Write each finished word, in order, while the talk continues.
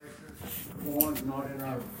one's not in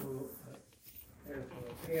our book. There's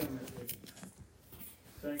a hymn that we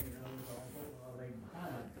sing, I'll leave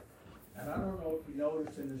behind. And I don't know if you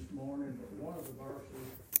noticed in this morning, but one of the verses,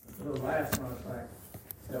 the last one I think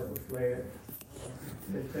that was read,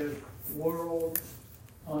 it says, worlds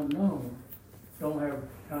unknown. Don't have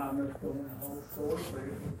time to go in the whole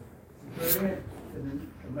story, but it's very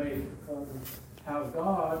interesting to me because of how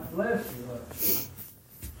God blesses us.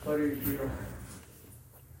 But if you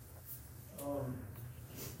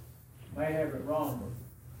may have it wrong,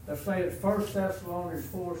 but let's say it's 1 Thessalonians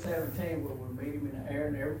 4:17 where we meet him in the air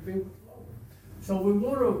and never be with the Lord. So we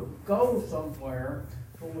want to go somewhere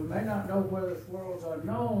where we may not know where this world's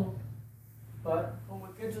unknown, but when we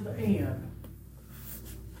get to the end,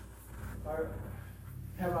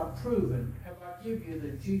 have I proven, have I give you the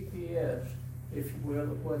GPS, if you will,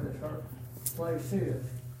 of where this place is.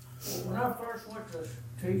 Well, when I first went to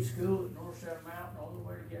teach school at North South Mountain, on the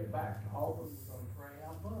way to get back to Auburn was on a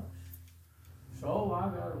Greyhound bus. So I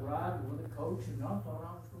got a ride with a coach, and I thought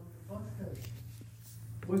I was going to the bus station.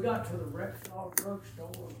 We got to the Rexall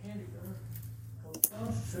drugstore in Hennigan. Coach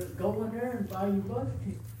Johnson says, go in there and buy your bus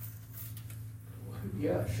ticket.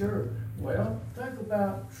 Yeah, sure. Well, think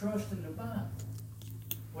about trusting the Bible.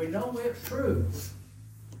 We know it's true,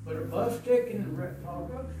 but a bus ticket in the Rexall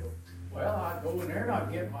drugstore. Well, I go in there and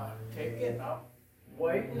I get my ticket, and I'm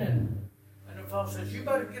waiting, and the fellow says, you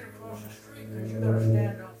better get across the street because you got to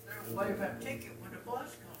stand up there and wave that ticket when the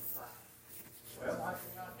bus comes by. Well, I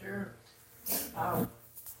go out there, I'm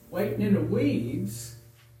waiting in the weeds,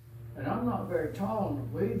 and I'm not very tall, and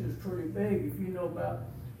the weeds is pretty big. If you know about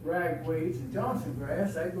ragweeds and Johnson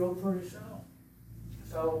grass, they grow pretty tall.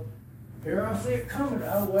 So here I see it coming.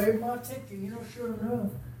 I wave my ticket, sure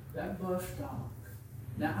enough, that bus stopped.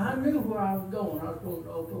 Now, I knew where I was going. I was going to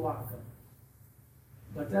Opelika.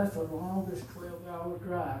 But that's the longest 12-hour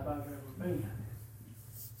drive I've ever been.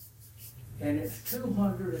 And it's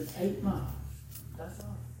 208 miles. That's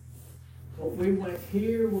all. But we went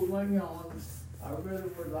here, we went on. I really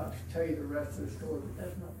would like to tell you the rest of the story, but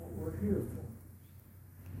that's not what we're here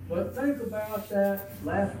for. But think about that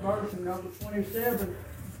last verse in number 27.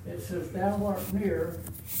 It says, thou art near.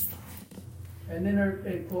 And then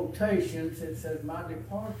in quotations, it says, my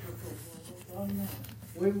departure for unknown.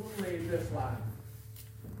 We will leave this life.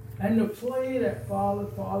 And the plea that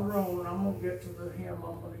followed farther on, I'm going to get to the hymn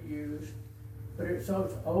I'm going to use, but it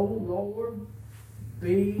says, O Lord,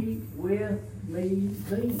 be with me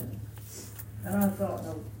then. And I thought,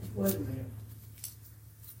 no, wait a minute.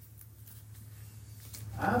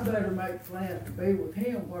 I better make plans to be with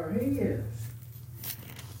him where he is,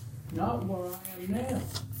 not where I am now.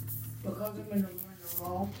 Because I'm in the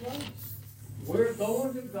wrong place. We're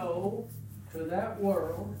going to go to that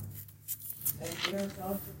world, and yes,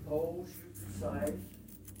 I suppose you could say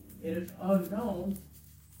it is unknown,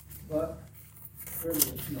 but really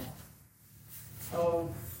it's not.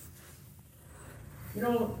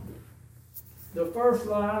 The first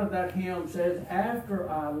line of that hymn says, after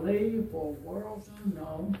I leave for worlds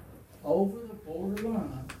unknown over the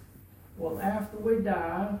borderline. Well, after we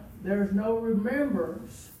die, there's no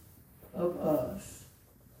remembrance of us,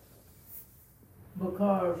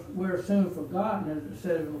 because we're soon forgotten, as it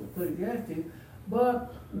says in Ecclesiastes,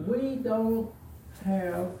 but we don't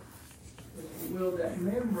have, if you will, that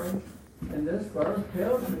memory, and this verse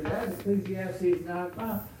tells me that, Ecclesiastes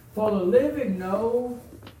 9:5, for the living know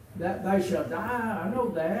that they shall die, I know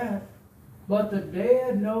that, but the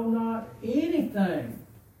dead know not anything,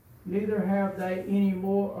 neither have they any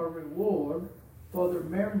more a reward, for the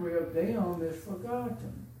memory of them is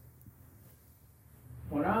forgotten.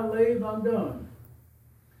 When I leave, I'm done.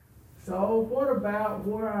 So what about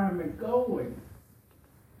where I'm going?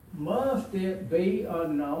 Must it be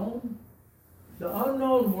unknown? The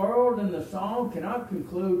unknown world in the song cannot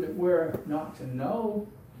conclude that we're not to know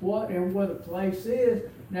what and where the place is.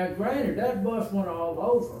 Now granted, that bus went all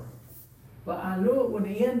over, but I knew it would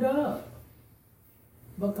end up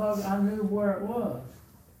because I knew where it was.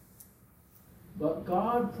 But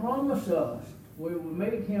God promised us we will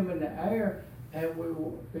meet him in the air and we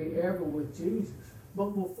will be ever with Jesus.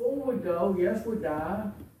 But before we go, yes, we die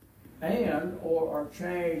and or are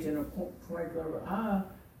changed in a twinkling of an eye.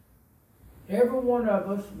 Every one of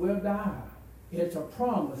us will die. It's a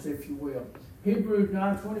promise, if you will. Hebrews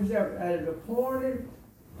 9:27, and it is appointed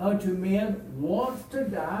unto men once to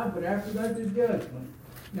die, but after that the judgment.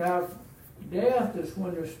 Now, death is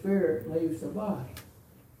when the spirit leaves the body.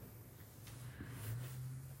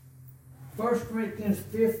 1 Corinthians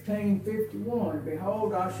 15:51,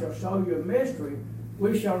 behold, I shall show you a mystery.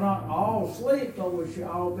 We shall not all sleep, but we shall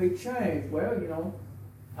all be changed. Well,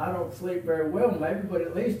 I don't sleep very well, maybe, but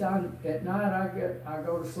at least at night I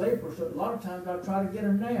go to sleep, or so, a lot of times I try to get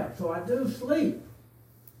a nap, so I do sleep.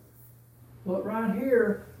 But right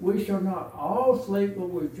here, we shall not all sleep, but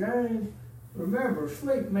with James. Remember,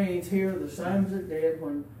 sleep means here the same as it did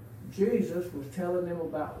when Jesus was telling them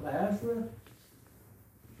about Lazarus.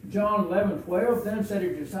 John 11:12, then said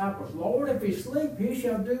his disciples, Lord, if he sleep, he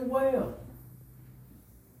shall do well.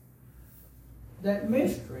 That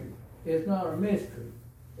mystery is not a mystery.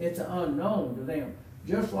 It's an unknown to them.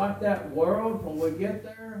 Just like that world, when we get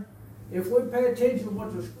there, if we pay attention to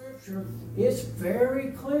what the Scripture, it's very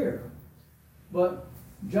clear. But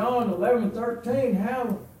John 11:13,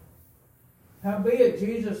 howbeit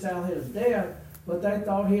Jesus at his death, but they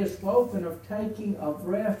thought he had spoken of taking of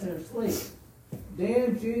rest and sleep.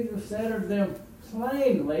 Then Jesus said unto them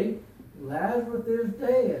plainly, Lazarus is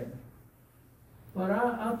dead. But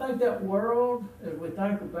I think that world, as we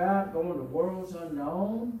think about going to worlds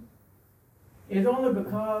unknown, is only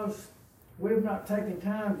because we've not taken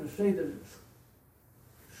time to see the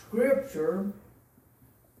Scripture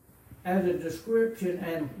as a description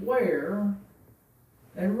and where,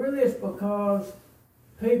 and really it's because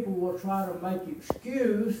people will try to make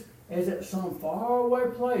excuse as it's some faraway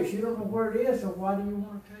place. You don't know where it is, so why do you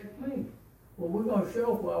want to take me? Well, we're going to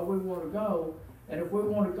show where we want to go, and if we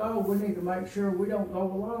want to go, we need to make sure we don't go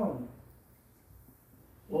alone.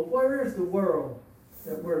 Well, where is the world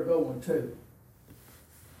that we're going to?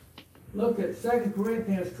 Look at 2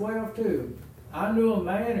 Corinthians 12:2. I knew a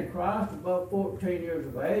man in Christ above 14 years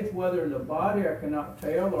of age, whether in the body I cannot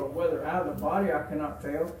tell, or whether out of the body I cannot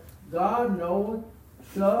tell. God knoweth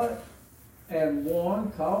such and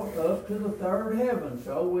one caught up to the third heaven.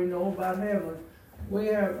 So we know about heaven. We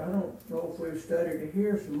have, I don't know if we've studied it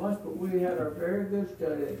here so much, but we had a very good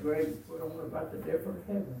study that Greg put on about the different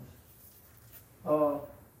heavens.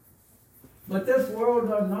 But this world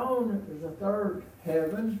unknown is a third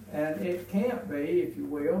heaven, and it can't be, if you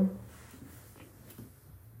will.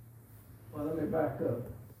 Well, let me back up.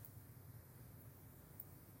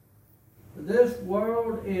 This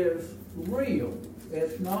world is real.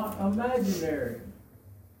 It's not imaginary.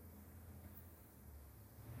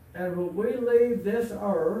 And when we leave this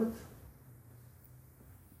earth,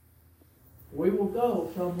 we will go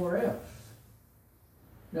somewhere else.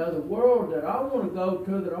 Now, the world that I want to go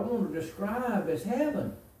to, that I want to describe, is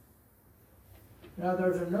heaven. Now,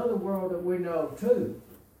 there's another world that we know too,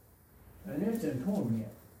 and it's in torment.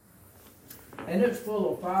 And it's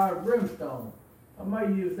full of fire and brimstone. I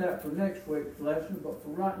may use that for next week's lesson, but for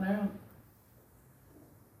right now,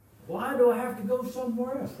 why do I have to go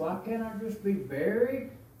somewhere else? Why can't I just be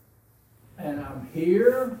buried and I'm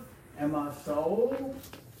here and my soul,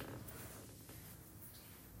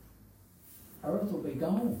 earth will be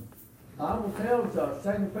gone? The Bible tells us,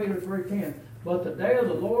 2 Peter 3:10, but the day of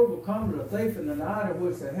the Lord will come to a thief in the night, in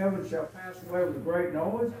which the heavens shall pass away with a great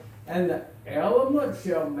noise, and the elements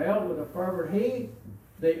shall melt with a fervent heat.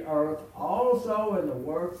 The earth also and the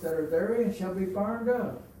works that are therein shall be burned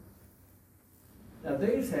up. Now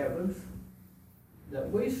these heavens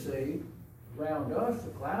that we see around us,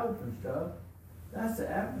 the clouds and stuff, that's the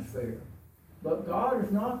atmosphere. But God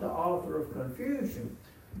is not the author of confusion,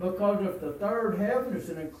 because if the third heaven is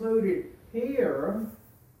included here,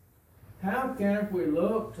 how can, if we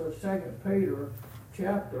look to 2 Peter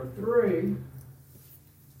chapter 3,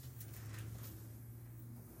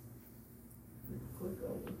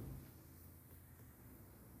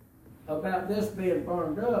 about this being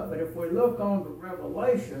burned up, but if we look on to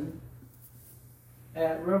Revelation,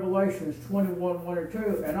 at Revelations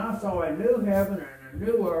 21:1-2, and I saw a new heaven and a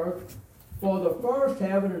new earth, for the first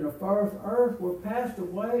heaven and the first earth were passed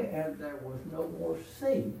away, and there was no more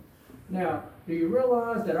sea. Now, do you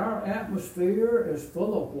realize that our atmosphere is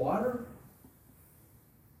full of water?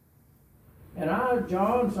 And I,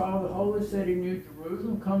 John, saw the holy city, New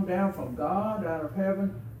Jerusalem, come down from God out of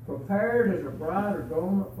heaven, prepared as a bride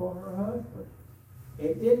adornment for her husband.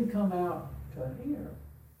 It didn't come out to here.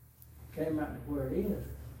 It came out to where it is.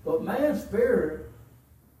 But man's spirit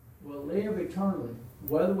will live eternally,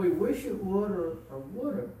 whether we wish it would or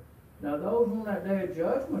wouldn't. Now those on that day of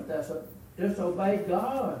judgment that's disobeyed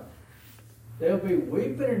God, they'll be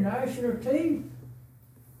weeping and gnashing their teeth.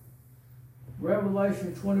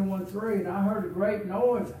 Revelation 21:3, and I heard a great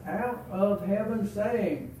noise out of heaven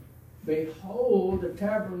saying, behold, the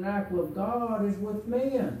tabernacle of God is with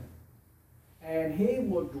men, and he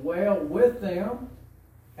will dwell with them,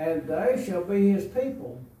 and they shall be his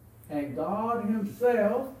people, and God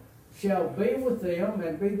himself shall be with them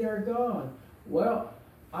and be their God. Well,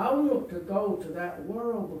 I want to go to that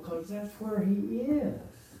world because that's where he is.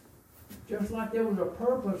 Just like there was a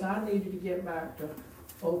purpose I needed to get back to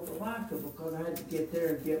Opelika because I had to get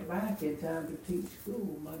there and get back in time to teach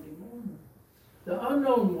school Monday morning. The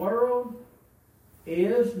unknown world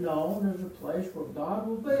is known as a place where God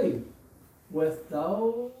will be with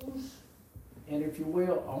those, and if you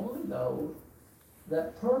will, only those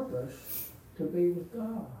that purpose to be with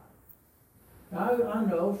God. Now, I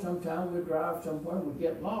know sometimes we drive somewhere, we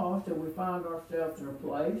get lost, and we find ourselves in a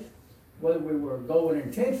place, whether we were going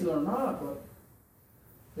intentionally or not, but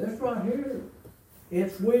this right here,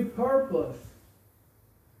 it's we purpose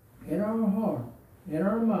in our heart, in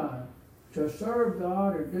our mind, to serve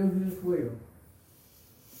God and do His will.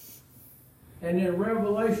 And in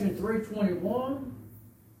Revelation 3:21,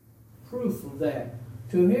 proof of that.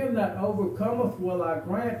 To him that overcometh will I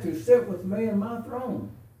grant to sit with me in my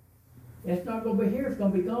throne. It's not going to be here, it's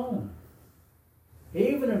going to be gone.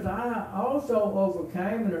 Even as I also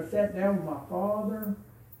overcame and have sat down with my Father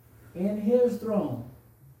in His throne.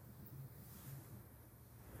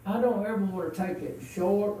 I don't ever want to take it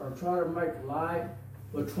short or try to make light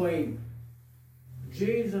between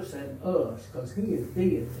Jesus and us, because He is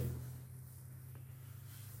deity.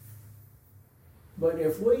 But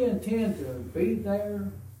if we intend to be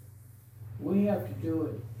there, we have to do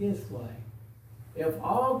it His way. If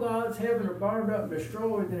all God's heaven are burned up and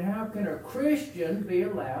destroyed, then how can a Christian be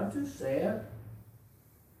allowed to sit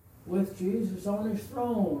with Jesus on His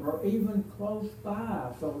throne, or even close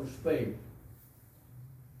by, so to speak?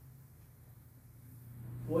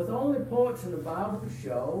 With only points in the Bible to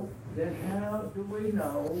show, then how do we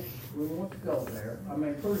know we want to go there? I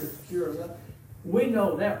mean, pretty sure that we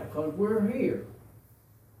know that because we're here.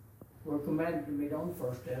 We're commanded to meet on the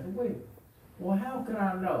first day of the week. Well, how can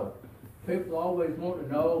I know? People always want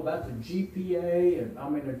to know about the GPA,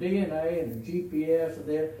 the DNA and the GPS and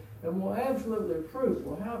that. And well, absolutely true.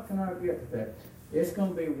 Well, how can I get that? It's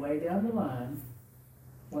going to be way down the line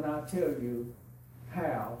when I tell you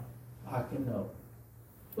how I can know.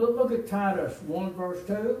 But look at Titus 1 verse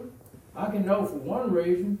 2. I can know for one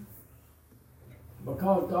reason,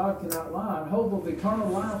 because God cannot lie. Hope of eternal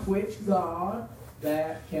life, which God,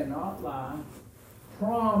 that cannot lie,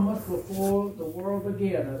 promised before the world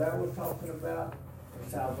began. Now that was talking about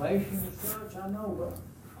salvation and such, I know,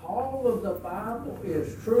 but all of the Bible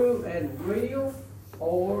is true and real,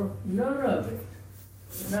 or none of it.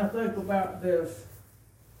 Now think about this.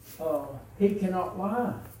 He cannot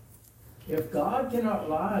lie. If God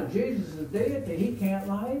cannot lie, Jesus is deity, He can't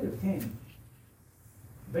lie either, can He?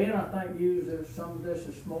 Ben, I think, used some of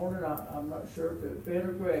this morning. I'm not sure if it's Ben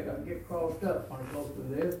or Greg. I get crossed up when I go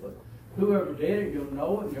through this, but whoever did it, you'll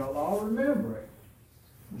know it, and you'll all remember it.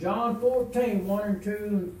 John 14, 1 and 2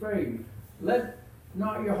 and 3. Let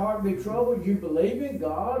not your heart be troubled. You believe in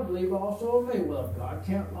God, believe also in me. Well, if God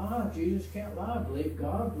can't lie, Jesus can't lie. Believe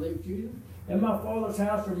God, believe Jesus. In my Father's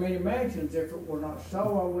house are many mansions. If it were not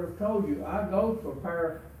so, I would have told you. I go to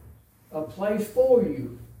prepare a place for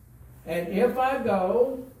you. And if I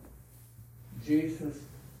go, Jesus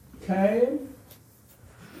came,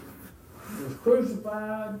 was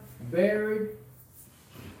crucified, buried,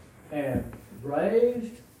 and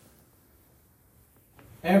raised.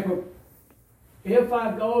 And if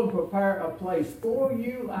I go and prepare a place for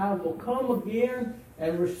you, I will come again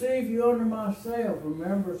and receive you unto myself.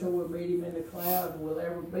 Remember, so we'll meet Him in the clouds and we'll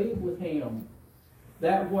ever be with Him.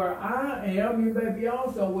 That where I am, you may be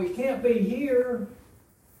also. We can't be here.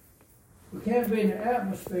 We can't be in the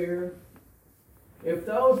atmosphere. If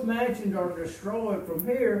those mansions are destroyed from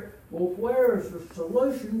here, well, where is the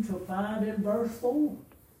solution to find in verse 4?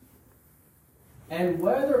 And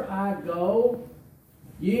whether I go,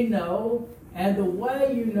 ye know, and the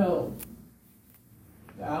way you know.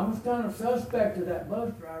 I was kind of suspect of that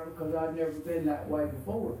bus driver because I'd never been that way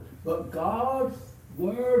before. But God's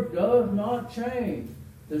word does not change.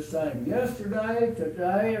 The same yesterday,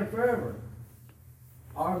 today, and forever.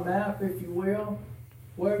 Our map, if you will,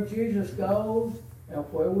 where Jesus goes and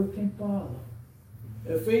where we can follow.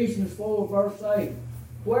 Ephesians 4 verse 8.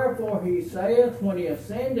 Wherefore He saith, when He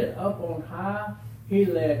ascended up on high, He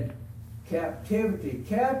led captivity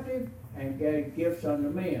captive and gave gifts unto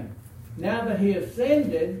men. Now that He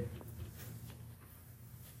ascended,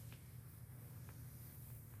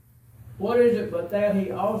 what is it but that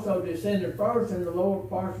He also descended first in the lower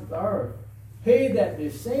parts of the earth? He that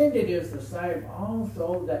descended is the same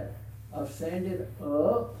also that ascended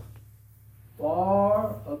up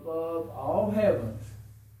far above all heavens,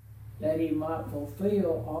 that He might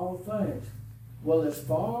fulfill all things. Well, as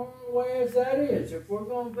far away as that is, if we're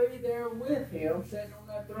going to be there with Him, sitting on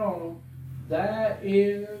that throne, that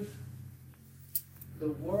is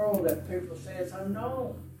the world that people say is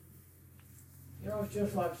unknown. You know, it's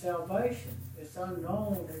just like salvation. It's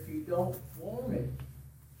unknown if you don't want it.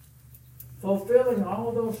 fulfilling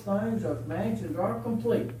all those things, those mansions are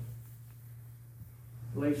complete.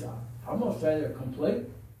 At least I'm going to say they're complete.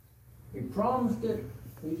 He promised it.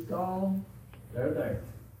 He's gone. They're there.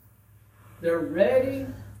 They're ready.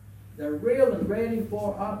 They're real and ready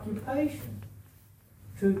for occupation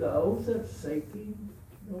to those that seeking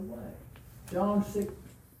the way. John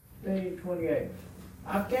 16:28.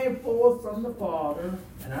 I came forth from the Father,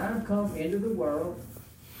 and I am come into the world.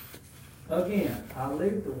 Again, I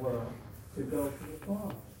leave the world to go to the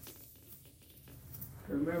Father.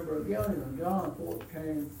 Remember again in John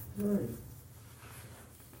 14:3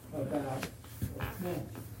 about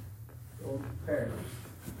those parents.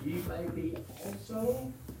 Ye may be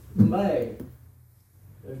also made.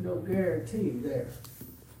 There's no guarantee there.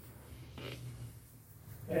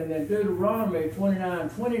 And then Deuteronomy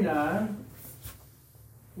 29:29.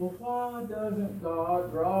 Well, why doesn't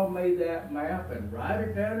God draw me that map and write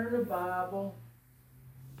it down in the Bible?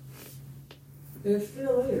 It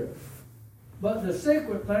still is. But the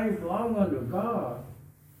secret things belong unto God,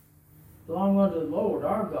 belong unto the Lord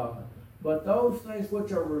our God. But those things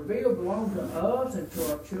which are revealed belong to us and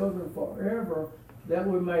to our children forever, that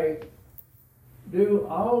we may do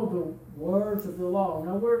all the words of the law.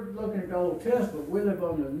 Now we're looking at the Old Testament. We live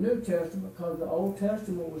on the New Testament because the Old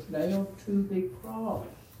Testament was nailed to the cross.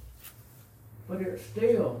 But it's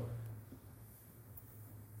still,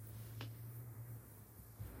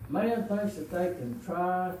 man thinks that they can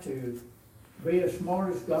try to be as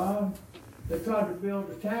smart as God. They tried to build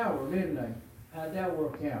a tower, didn't they? How'd that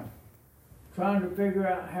work out? Trying to figure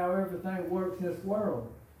out how everything works in this world.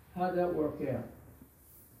 How'd that work out?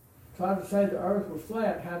 Tried to say the earth was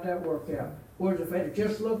flat. How'd that work out? Whereas if they had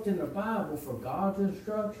just looked in the Bible for God's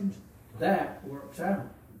instructions, that works out.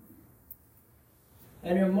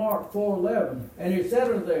 And in Mark 4:11, and he said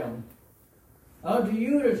unto them, unto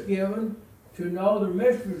you it is given to know the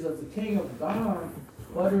mysteries of the King of God,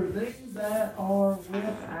 but are these that are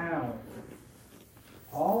without.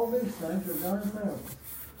 All these things are done in parables.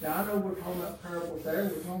 Now I know we're talking about parables there,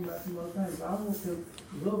 we're talking about some other things. I want to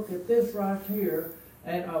look at this right here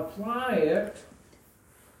and apply it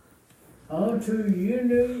unto you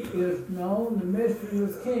knew is known the mystery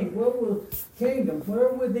of the King. What will kingdom? Where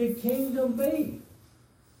would the kingdom be?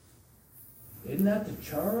 Isn't that the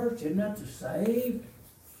church? Isn't that the saved?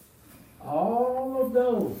 All of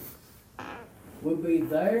those would be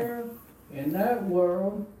there in that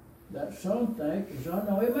world that some think is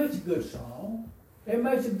unknown. It makes a good song. It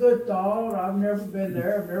makes a good thought. I've never been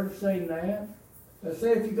there. I've never seen that. But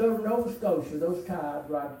say if you go to Nova Scotia, those tides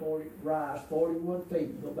rise 41 feet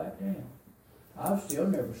and go back down. I've still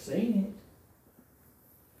never seen it.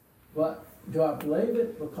 But do I believe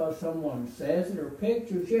it because someone says it or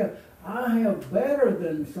pictures? Yeah, I have better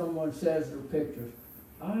than someone says it or pictures.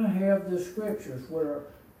 I have the scriptures which are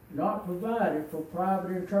not provided for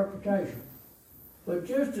private interpretation. But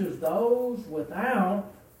just as those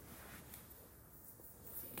without,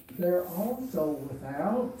 they're also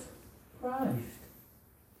without Christ.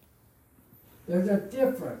 There's a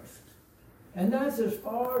difference. And that's as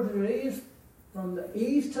far as it is from the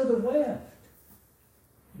east to the west.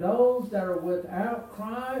 Those that are without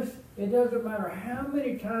Christ, it doesn't matter how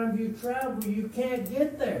many times you travel, you can't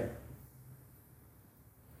get there.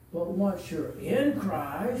 But once you're in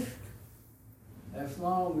Christ, as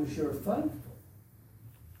long as you're faithful,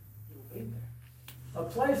 you'll be there. A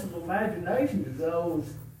place of imagination to those,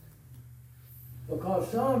 because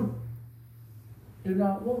some do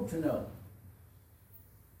not want to know.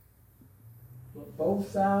 But both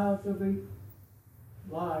sides of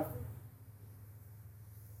life,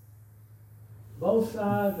 both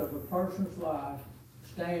sides of a person's life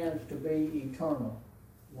stands to be eternal.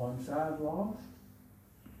 One side lost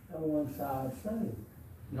and one side saved.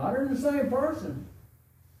 Not in the same person.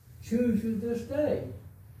 Choose you this day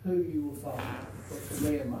who you will follow. But for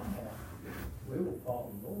me and my house, we will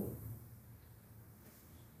follow the Lord.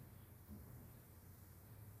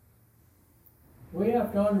 We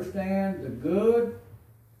have to understand the good,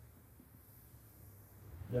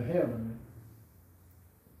 the heavenly.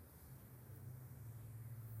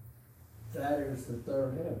 That is the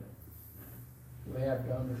third heaven. We have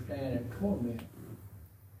to understand that torment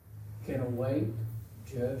can await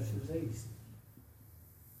just as easy.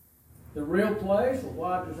 The real place, well,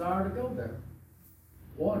 why desire to go there?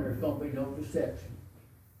 One, there's going to be no deception.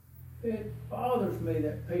 It bothers me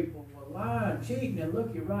that people will lie and cheat and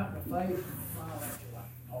look you right in the face and smile at you like,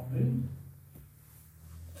 oh, me.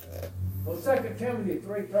 Well, 2 Timothy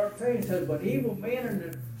 3:13 says, but evil men and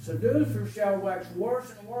the seducers shall wax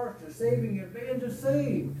worse and worse, deceiving and being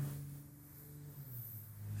deceived.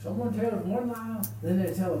 Someone tells one lie, then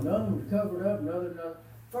they tell another one to cover it up, another.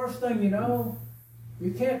 First thing you know,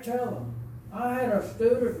 you can't tell them. I had a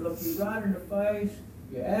student look you right in the face,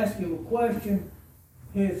 you ask him a question,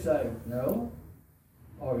 he'd say no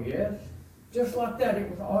or yes. Just like that, it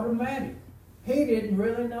was automatic. He didn't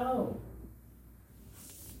really know.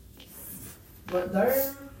 But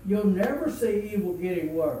there, you'll never see evil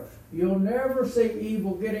getting worse. You'll never see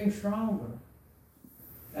evil getting stronger.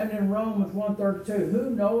 And in Romans 1:32, who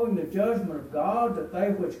knowing the judgment of God, that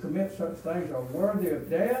they which commit such things are worthy of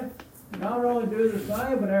death, not only do the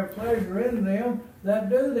same, but have pleasure in them that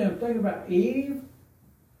do them. Think about Eve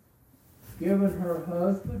giving her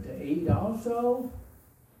husband to eat also.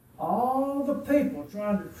 All the people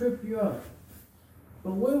trying to trip you up.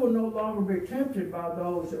 But we will no longer be tempted by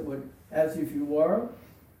those that would, as if you were.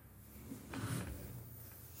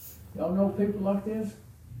 Y'all know people like this?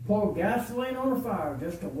 Pour gasoline on a fire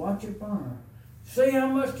just to watch it burn. See how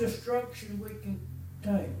much destruction we can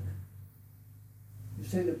take. You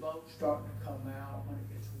see the boat starting to come out when it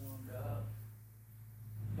gets warmed up.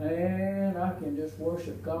 And I can just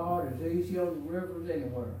worship God as easy on the river as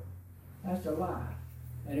anywhere. That's a lie.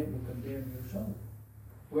 And it will condemn your soul.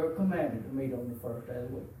 We're commanded to meet on the first day of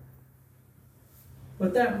the week.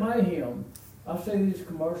 But that mayhem, I see these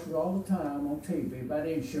commercials all the time on TV about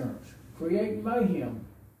insurance. Creating mayhem.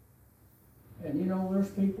 And you know,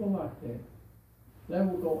 there's people like that. They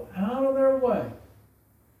will go out of their way,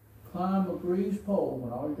 climb a grease pole,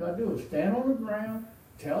 when all you got to do is stand on the ground,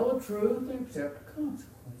 tell the truth, and accept the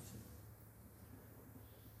consequences.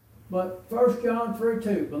 But 1 John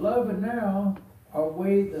 3:2, beloved, now are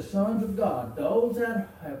we the sons of God, those that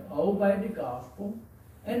have obeyed the gospel,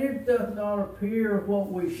 and it doth not appear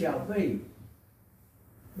what we shall be.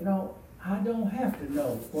 You know, I don't have to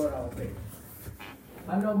know what I'll be.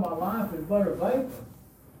 I know my life is but a vapor.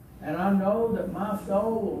 And I know that my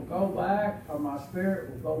soul will go back, or my spirit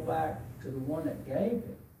will go back to the one that gave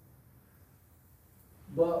it.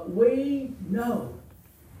 But we know,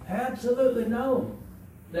 absolutely know,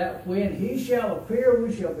 that when he shall appear,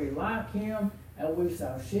 we shall be like him, and we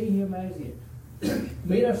shall see him as he is.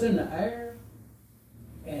 Meet us in the air,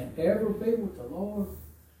 and ever be with the Lord.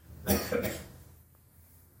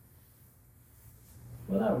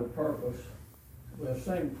 Without a purpose, we'll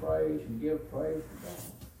sing praise and give praise to God.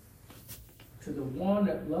 To the one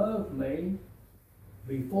that loved me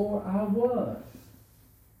before I was.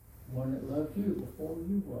 One that loved you before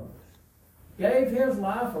you was. Gave his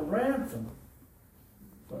life a ransom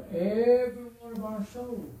for every one of our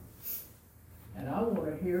souls. And I want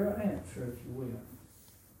to hear an answer, if you will.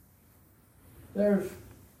 There's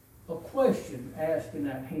a question asked in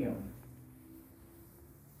that hymn.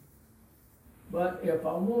 But if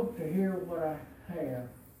I want to hear what I have,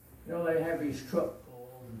 you know, they have these truck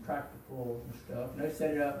pulls and tractor pulls and stuff, and they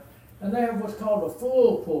set it up, and they have what's called a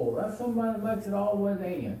full pull. That's somebody that makes it all the way to the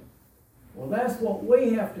end. Well, that's what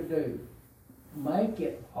we have to do. Make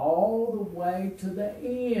it all the way to the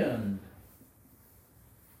end.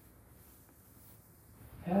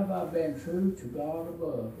 Have I been true to God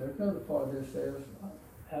above? There's another part of this says,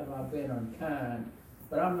 have I been unkind?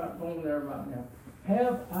 But I'm not going there right now.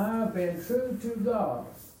 Have I been true to God?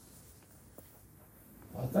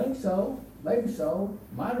 I think so. Maybe so.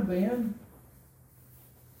 Might have been.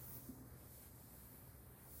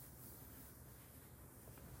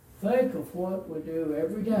 Think of what we do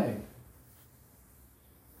every day.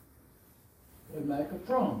 We make a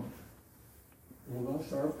promise. We're going to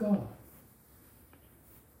serve God.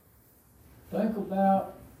 Think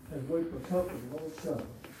about as we partook of the Lord's Supper.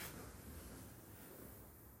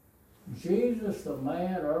 Jesus, the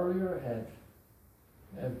man earlier,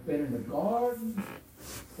 had been in the garden,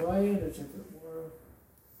 praying as if it were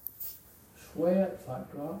sweat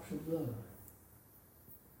like drops of blood.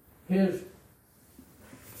 His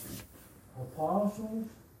apostles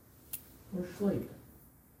were sleeping.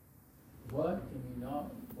 What can you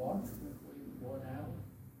not watch with we 1 hour?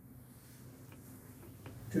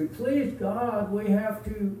 To please God, we have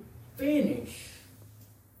to finish.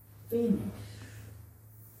 Finish.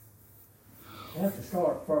 You have to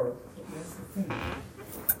start first, but you have to finish.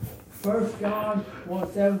 1 John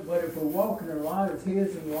 1:7, but if we're walking in the light as he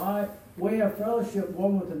is in light, we have fellowship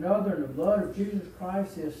one with another, and the blood of Jesus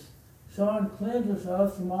Christ, his Son, cleanses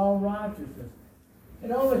us from all righteousness.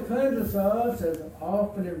 It only cleanses us as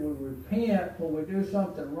often as we repent when we do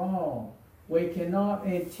something wrong. We cannot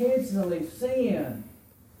intentionally sin.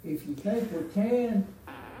 If you think we can,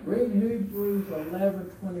 read Hebrews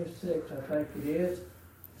 11:26, I think it is. It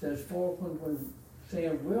says, for when we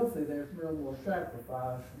sin willfully, there's no more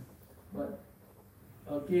sacrifice. But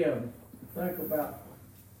again, think about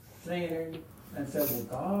sinning and say, well,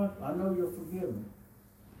 God, I know you'll forgive me.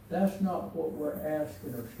 That's not what we're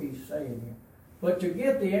asking or he's saying here. But to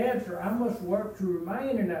get the answer, I must work to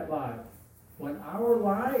remain in that light. When our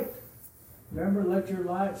light, remember, let your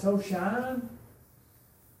light so shine,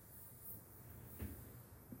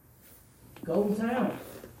 goes out.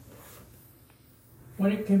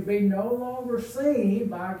 When it can be no longer seen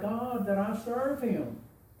by God that I serve Him.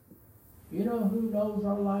 You know who knows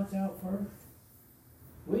our lights out first?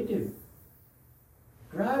 We do.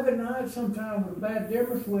 Drive at night sometime with a bad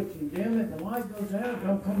dimmer switch and dim it and the light goes out,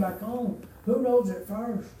 don't come back on. Who knows it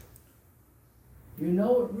first? You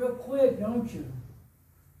know it real quick, don't you?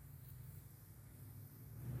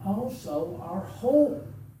 Also, our hope.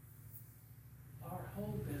 Our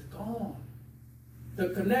hope is gone. The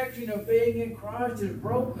connection of being in Christ is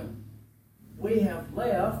broken. We have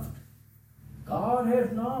left. God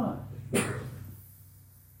has not.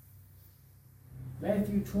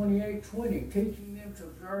 Matthew 28:20, teaching them to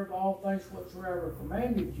observe all things whatsoever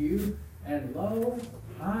commanded you, and lo,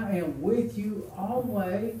 I am with you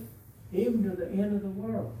always, even to the end of the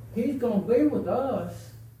world. He's going to be with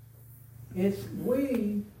us. It's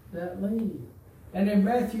we that leave. And in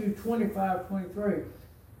Matthew 25:23,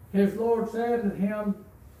 his Lord said to him,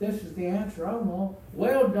 this is the answer I want,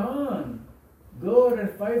 well done, good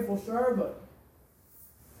and faithful servant.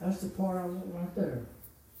 That's the part I want right there.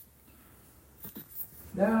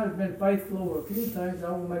 Thou hast been faithful over a few things, I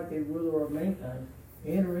will make thee ruler of many things.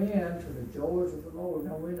 Enter into the joys of the Lord.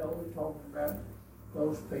 Now we know we're talking about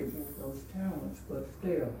those people with those talents, but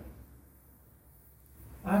still,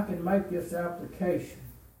 I can make this application.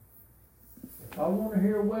 If I want to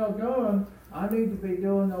hear well done, I need to be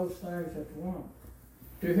doing those things that you want.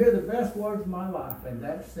 To hear the best words of my life, and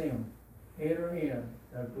that's them. Enter in,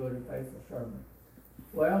 thou good and faithful servant.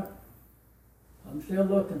 Well, I'm still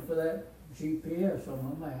looking for that GPS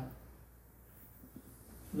on my map.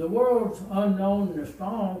 The world's unknown and the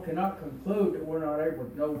strong cannot conclude that we're not able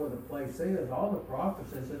to know where the place is. All the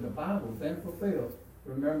prophecies in the Bible have been fulfilled.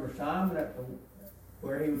 Remember Simon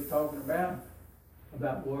where he was talking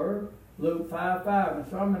about word? Luke 5:5. And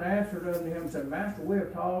Simon answered unto him and said, Master, we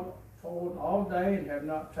have toiled all day and have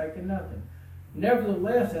not taken nothing.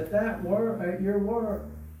 Nevertheless, at your word,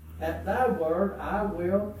 at thy word, I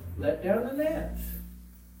will let down the nets.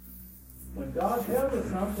 When God tells us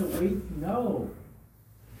something, we know.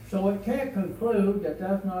 So it can't conclude that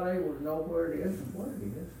that's not able to know where it is and what it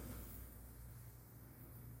is.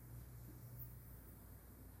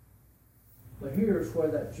 But here's where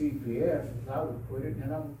that GPS, as I would put it,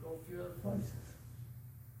 and I'm going to go a few other places.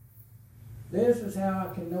 This is how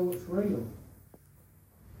I can know it's real.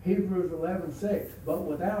 Hebrews 11:6. But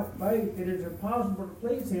without faith it is impossible to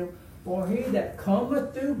please him, for he that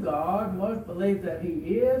cometh to God must believe that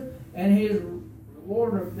he is, and he is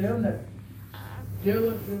reward of them that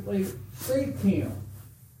diligently seek him.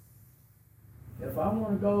 If I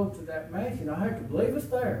want to go to that mansion, I have to believe it's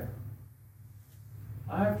there.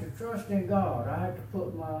 I have to trust in God. I have to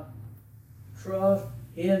put my trust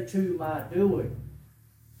into my doing.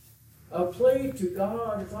 A plea to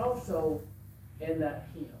God is also in that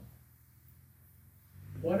hymn.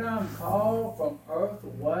 When I'm called from earth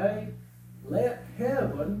away, let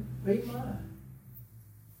heaven be mine.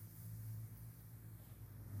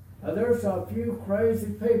 Now, there's a few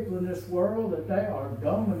crazy people in this world that they are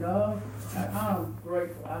dumb enough, and I'm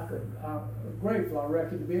grateful. I'm grateful, I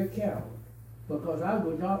reckon, to be a coward, because I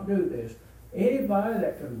would not do this. Anybody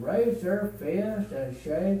that can raise their fist and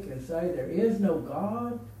shake and say there is no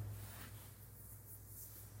God,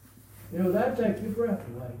 that takes your breath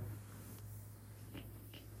away.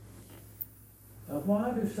 Now,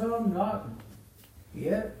 why do some not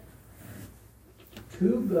yet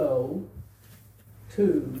to go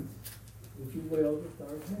to, if you will, the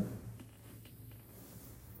third heaven?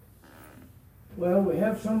 Well, we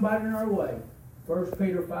have somebody in our way. 1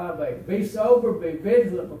 Peter 5:8. Be sober, be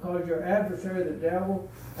vigilant, because your adversary, the devil,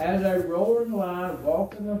 as a roaring lion,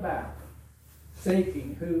 walking about,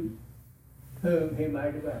 seeking whom he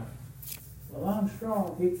may devour. Well, I'm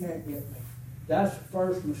strong, he can't get me. That's the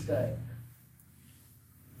first mistake.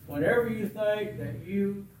 Whenever you think that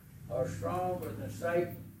you are stronger than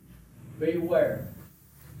Satan, beware.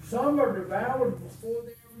 Some are devoured before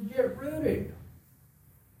they ever get rooted.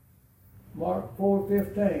 Mark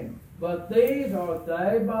 4:15. But these are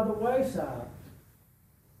they by the wayside,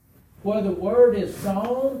 where the word is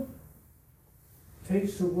sown.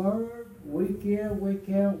 Teach the word week in, week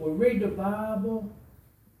out. We read the Bible.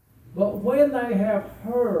 But when they have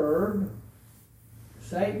heard,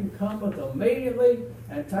 Satan cometh immediately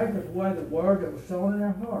and taketh away the word that was sown in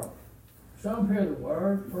their heart. Some hear the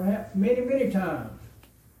word, perhaps many, many times.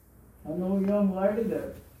 I know a young lady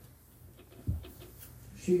that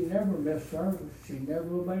she never missed service. She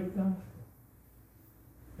never obeyed the gospel.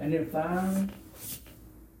 And then finally,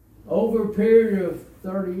 over a period of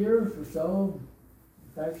 30 years or so,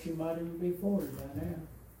 in fact, she might even be 40 by now.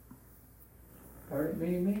 Heard it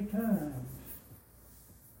many, many times.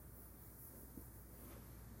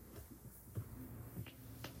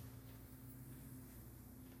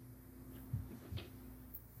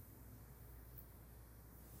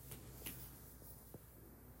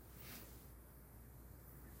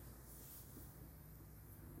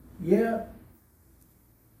 Yet,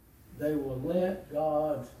 they will let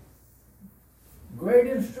God's great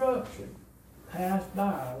instruction pass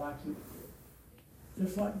by like you,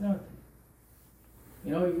 just like nothing.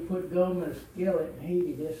 You know, you put gum in a skillet and heat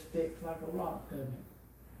it, it sticks like a rock, doesn't it?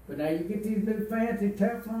 But now you get these new fancy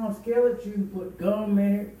Teflon skillets, you can put gum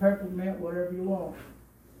in it, peppermint, whatever you want.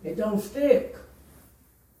 It don't stick.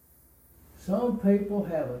 Some people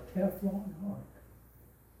have a Teflon heart.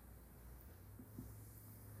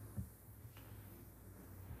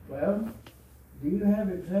 Well, do you have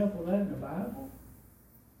an example of that in the Bible?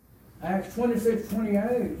 Acts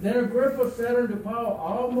 26:28. Then Agrippa said unto Paul,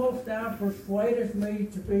 almost thou persuadest me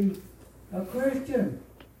to be a Christian.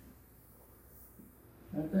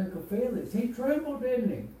 And think of Felix. He trembled, didn't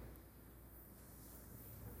he?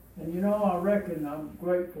 And you know, I reckon I'm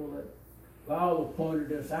grateful that Paul pointed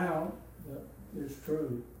this out, but it's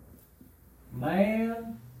true.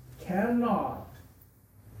 Man cannot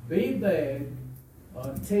be begged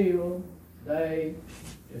until they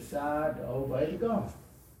decide to obey the gospel.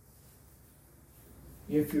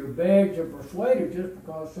 If you're begged or persuaded just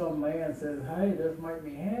because some man says, hey, this makes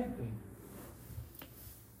me happy,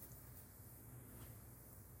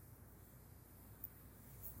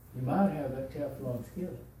 you might have that Teflon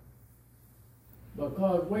skillet.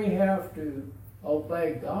 Because we have to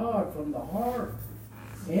obey God from the heart,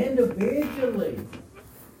 individually.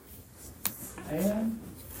 And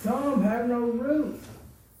some have no root.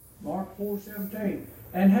 Mark 4:17.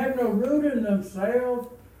 And have no root in themselves,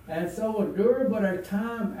 and so endure but a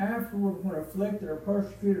time afterward when afflicted or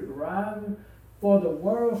persecuted arises. For the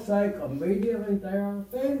world's sake, immediately they are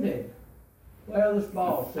offended. Well, it's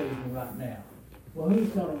ball season right now. Well, who's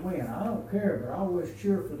going to win? I don't care, but I always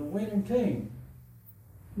cheer for the winning team.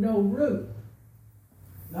 No root.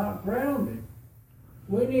 Not grounded.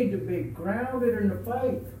 We need to be grounded in the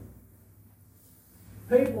faith.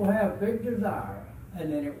 People have big desire,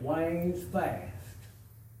 and then it wanes fast.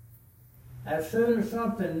 As soon as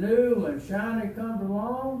something new and shiny comes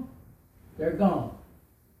along, they're gone.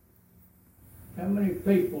 How many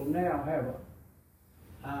people now have an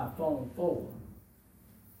iPhone 4?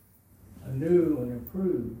 A new and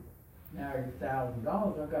improved. Now it's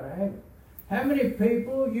 $1,000, I gotta have it. How many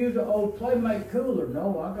people use an old Playmate cooler?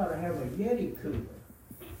 No, I gotta have a Yeti cooler.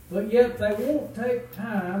 But yet they won't take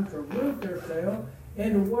time to root themselves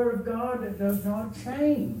in the Word of God that does not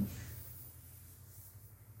change.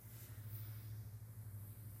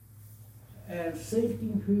 And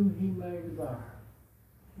seeking whom he may devour.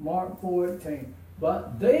 Mark 4:18.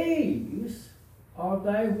 But these are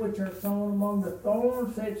they which are sown among the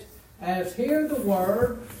thorns, such as hear the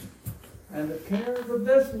word, and the cares of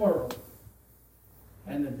this world,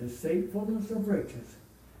 and the deceitfulness of riches,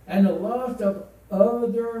 and the lust of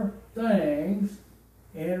other things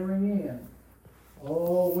entering in.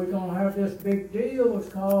 Oh, we're going to have this big deal. It's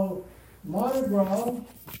called Mardi Gras.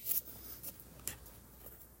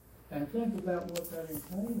 And think about what that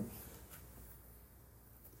entails.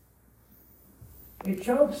 It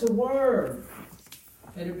chokes the word,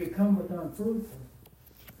 and it becometh unfruitful.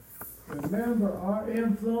 Remember, our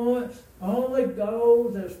influence only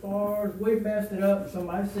goes as far as we messed it up and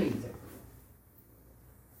somebody sees it.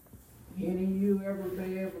 Any of you ever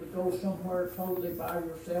be able to go somewhere totally by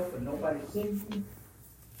yourself and nobody sees you?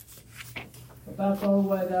 About the only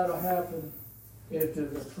way that'll happen is to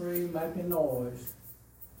the tree making noise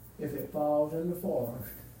if it falls in the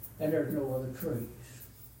forest and there's no other trees.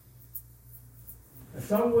 There's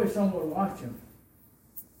some way someone watching.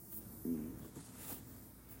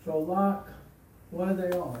 So like where they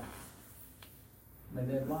are, and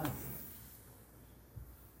they like it.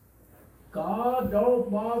 God, don't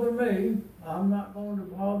bother me. I'm not going to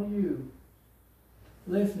bother you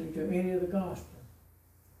listening to any of the gospel.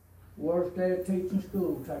 Worst day of teaching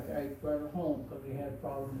school, take an 8th grader home because he had a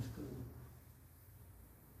problem in school.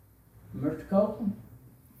 Mr. Copeland,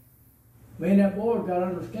 me and that boy got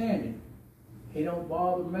understanding. He don't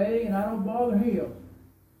bother me and I don't bother him.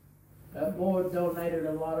 That boy donated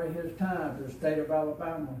a lot of his time to the state of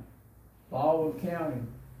Alabama, Baldwin County,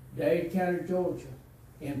 Dade County, Georgia,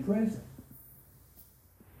 in prison.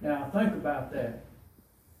 Now think about that.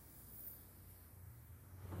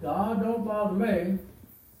 God don't bother me.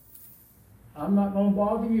 I'm not going to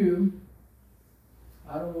bother you.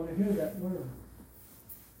 I don't want to hear that word.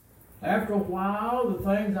 After a while, the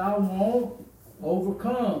things I want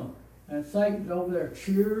overcome. And Satan's over there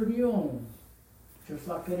cheering you on. Just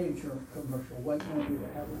like an insurance commercial waiting on you to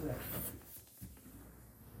have a that.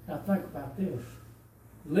 Now think about this.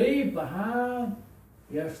 Leave behind.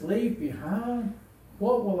 Yes, leave behind.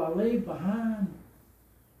 What will I leave behind?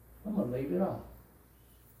 I'm going to leave it all.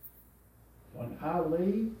 When I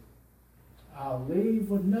leave, I'll leave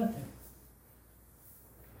with nothing.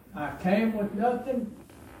 I came with nothing,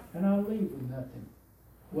 and I'll leave with nothing.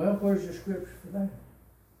 Well, where's the scripture for that?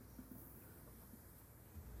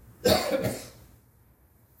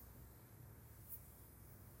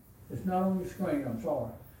 It's not on the screen, I'm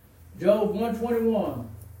sorry. Job 121,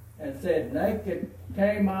 and said, naked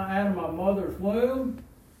came I out of my mother's womb.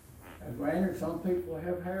 And granted, some people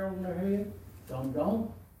have hair on their head, some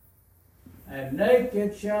don't. And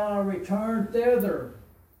naked shall I return thither.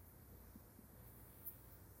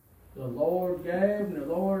 The Lord gave, and the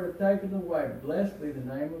Lord hath taken away. Blessed be the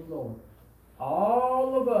name of the Lord.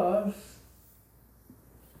 All of us,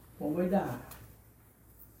 when we die,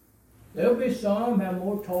 there'll be some have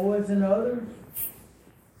more toys than others,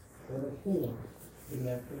 but a poor be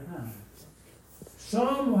left behind.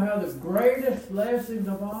 Some will have the greatest blessings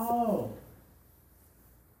of all.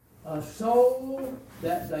 A soul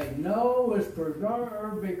that they know is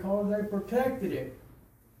preserved because they protected it.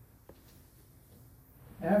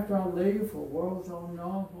 After I leave for worlds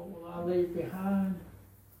unknown, what will I leave behind?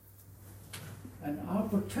 An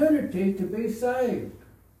opportunity to be saved.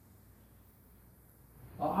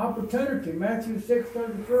 An opportunity, Matthew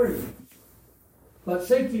 6:33. But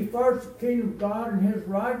seek ye first the kingdom of God and his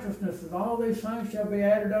righteousness, and all these things shall be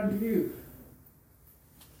added unto you.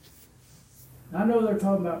 I know they're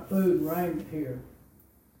talking about food and raiment here.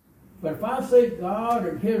 But if I seek God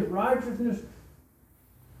and his righteousness,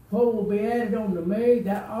 what will be added unto me?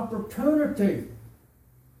 That opportunity.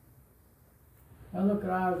 Now look at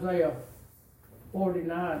Isaiah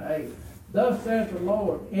 49:8. Thus saith the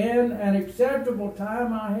Lord, in an acceptable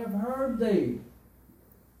time I have heard thee.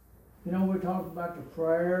 You know, we're talking about the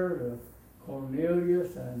prayer of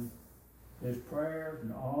Cornelius and his prayers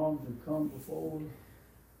and alms that come before him.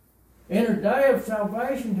 In a day of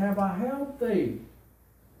salvation have I helped thee.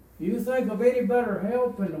 You think of any better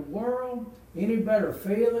help in the world, any better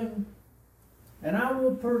feeling, and I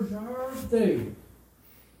will preserve thee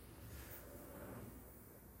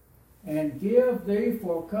and give thee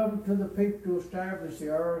for a covenant to the people to establish the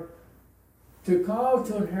earth, to cause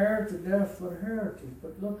to inherit the desolate heritage.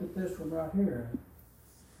 But look at this one right here.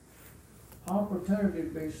 Opportunity to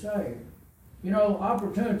be saved. You know,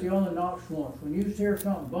 opportunity only knocks once. When you hear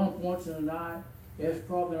something bump once in the night, it's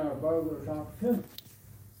probably not a burglar's opportunity.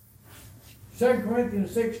 2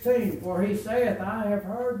 Corinthians 16, for he saith, I have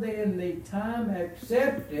heard thee in the time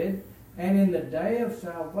accepted, and in the day of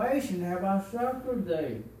salvation have I succored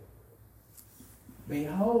thee.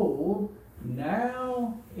 Behold,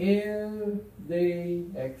 now is the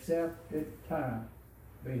accepted time.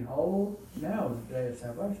 Behold, now is the day of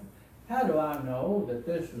salvation. How do I know that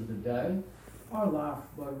this is the day? Our life's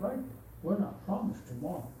but a vapor. We're not promised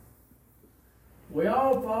tomorrow. We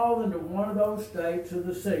all fall into one of those states of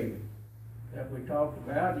the seed that we talked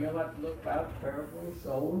about. You'll have to look about the parable of the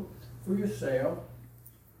sower for yourself.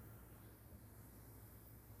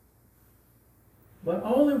 But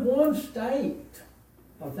only one state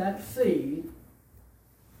of that seed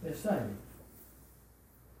is saved.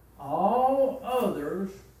 All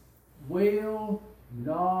others will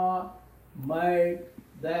not make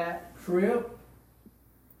that trip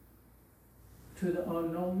to the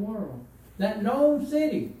unknown world. That known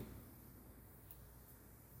city,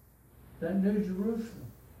 that New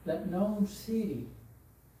Jerusalem, that known city.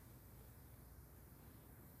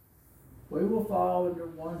 We will fall into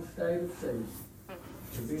one state of seed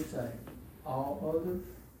to be saved. All others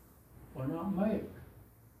will not make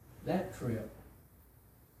that trip.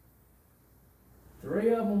 3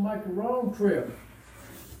 of them will make a wrong trip.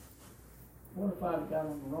 What if I'd got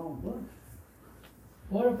on the wrong bus?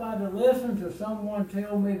 What if I'd listened to someone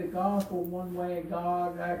tell me the gospel one way and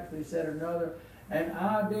God actually said another, and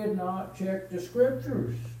I did not check the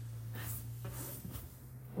scriptures?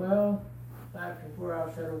 Well, back to where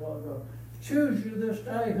I said a while ago, choose you this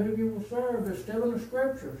day who you will serve is still in the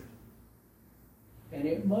scriptures. And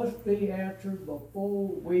it must be answered before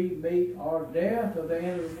we meet our death or the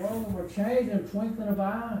end of the world. We're changed in the twinkling of an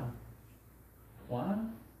eye. Why?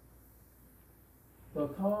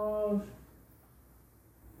 Because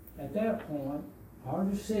at that point, our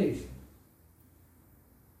decision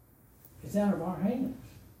is out of our hands.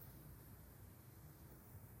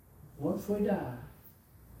 once we die,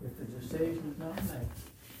 if the decision is not made,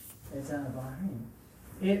 it's out of our hands.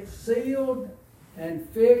 It's sealed and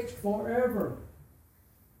fixed forever.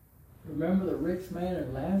 Remember the rich man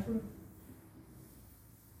and Lazarus?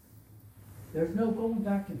 There's no going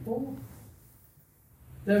back and forth.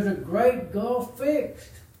 There's a great gulf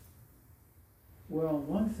fixed. We're on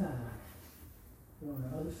one side. We're on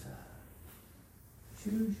the other side.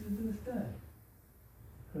 Choose you this day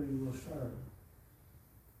who you will serve.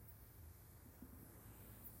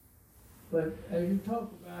 But as you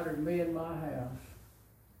talk about it, me and my house,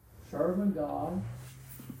 serving God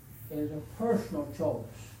is a personal choice.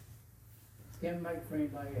 Can't make for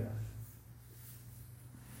anybody else.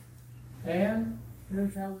 And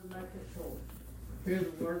here's how we make that choice. Here's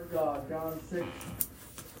the word of God, John 6,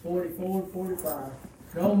 44 and 45.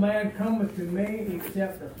 No man cometh to me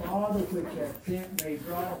except the Father which hath sent me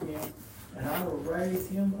draw him, and I will raise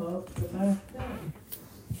him up the last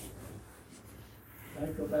day.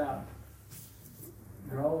 Think about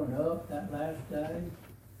growing up that last day.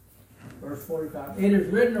 Verse 45. It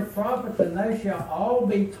is written of prophets, and they shall all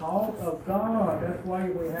be taught of God. That's why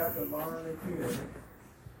we have to learn it here.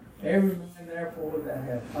 Every man therefore that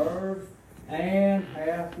hath heard and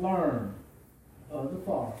hath learned of the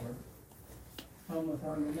Father cometh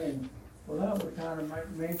unto me. Well, that would kind of make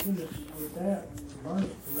mention if you do that, when you learn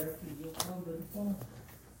it correctly, you'll come to the Father.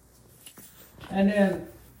 And then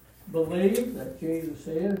believe that Jesus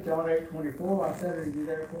said, John 8:24, I said unto you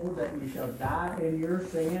therefore that you shall die in your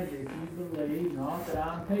sins if you believe not that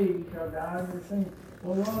I am He, you shall die in your sins.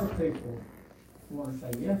 Well, a lot of people want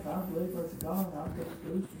to say, yes, I believe there's a God, I'll get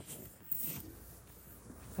through.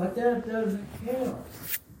 But that doesn't count.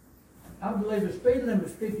 I believe the speed limit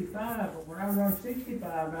is 55, but when I run 65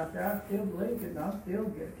 out there, I still believe it and I still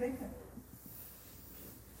get a ticket.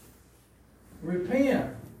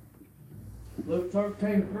 Repent. Luke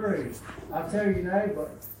 13:3. I tell you,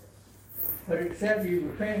 neighbor, but except you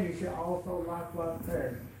repent, you shall also likewise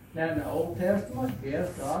perish. Now in the Old Testament,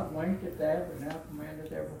 yes, God winked at that, but now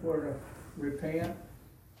commanded everywhere to repent.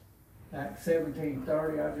 Acts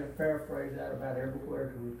 17:30, I just paraphrase that about everywhere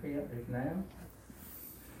to repent is now.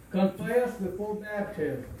 Confess before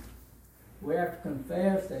baptism. We have to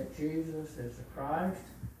confess that Jesus is the Christ.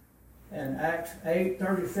 And Acts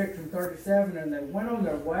 8:36 and 37, and they went on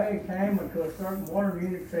their way and came unto a certain water, and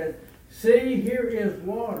the eunuch said, see, here is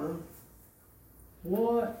water.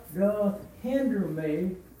 What doth hinder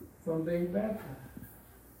me from being baptized?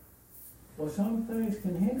 Well, some things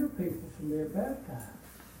can hinder people from being baptized.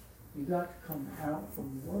 You got to come out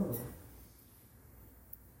from the world.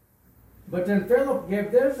 But then Philip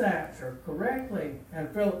gave this answer correctly. And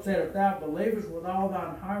Philip said, if thou believest with all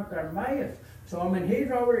thine heart, thou mayest. So, he's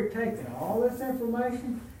already taken all this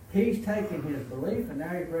information. He's taken his belief, and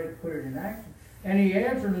now he's ready to put it in action. And he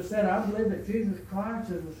answered and said, I believe that Jesus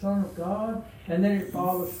Christ is the Son of God. And then it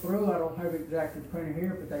follows through. I don't have it exactly printed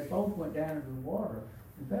here, but they both went down into the water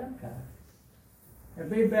and baptized. And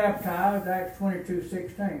be baptized, Acts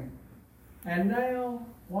 22:16. And now,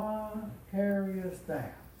 why tarriest thou?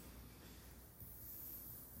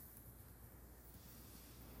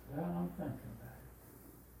 Well, I'm thinking about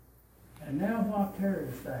it. And now why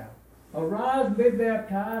tarriest thou? Arise, be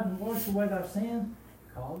baptized, and wash away thy sins,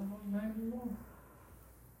 call on the name of the Lord.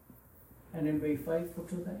 And then be faithful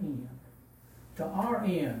to the end. To our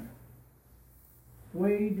end.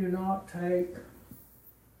 We do not take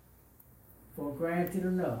for granted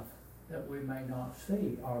enough that we may not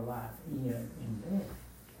see our life end in death.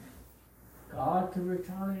 God could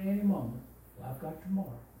return at any moment. Well, I've got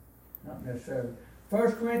tomorrow. Not necessarily.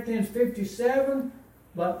 1 Corinthians 57,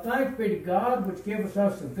 but thanks be to God which giveth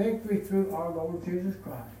us the victory through our Lord Jesus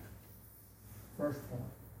Christ. First point,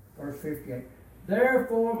 verse 58.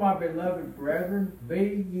 Therefore, my beloved brethren,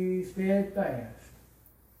 be ye steadfast,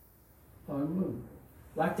 unmovable.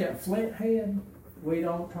 Like that flint head, we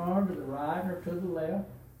don't turn to the right or to the left.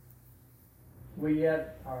 We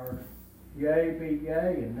yet are yea be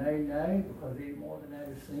yea and nay nay, because any more than that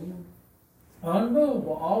is sin.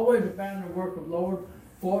 Unmovable, always abounding in the work of the Lord,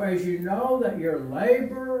 for as you know that your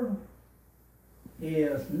labor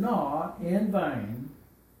is not in vain,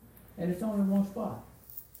 and it's only one spot,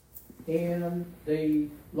 in the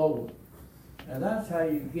Lord. Now that's how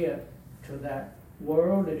you get to that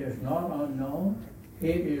world. It is not unknown.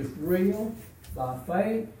 It is real, by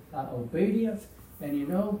faith, by obedience, and you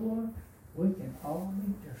know what? We can all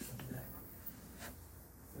meet there someday.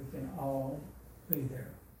 We can all be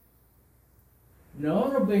there.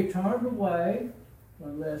 None will be turned away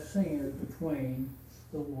unless sin is between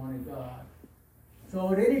the one and God.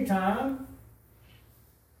 So at any time,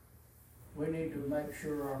 we need to make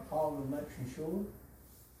sure our call and election sure.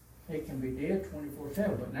 he can be dead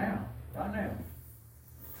 24/7, but now, right now,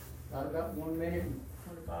 I've got 1 minute and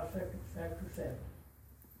 25 seconds after 7.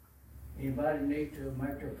 Anybody need to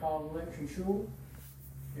make their call to election short?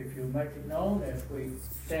 If you make it known as we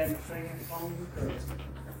stand and sing the song, because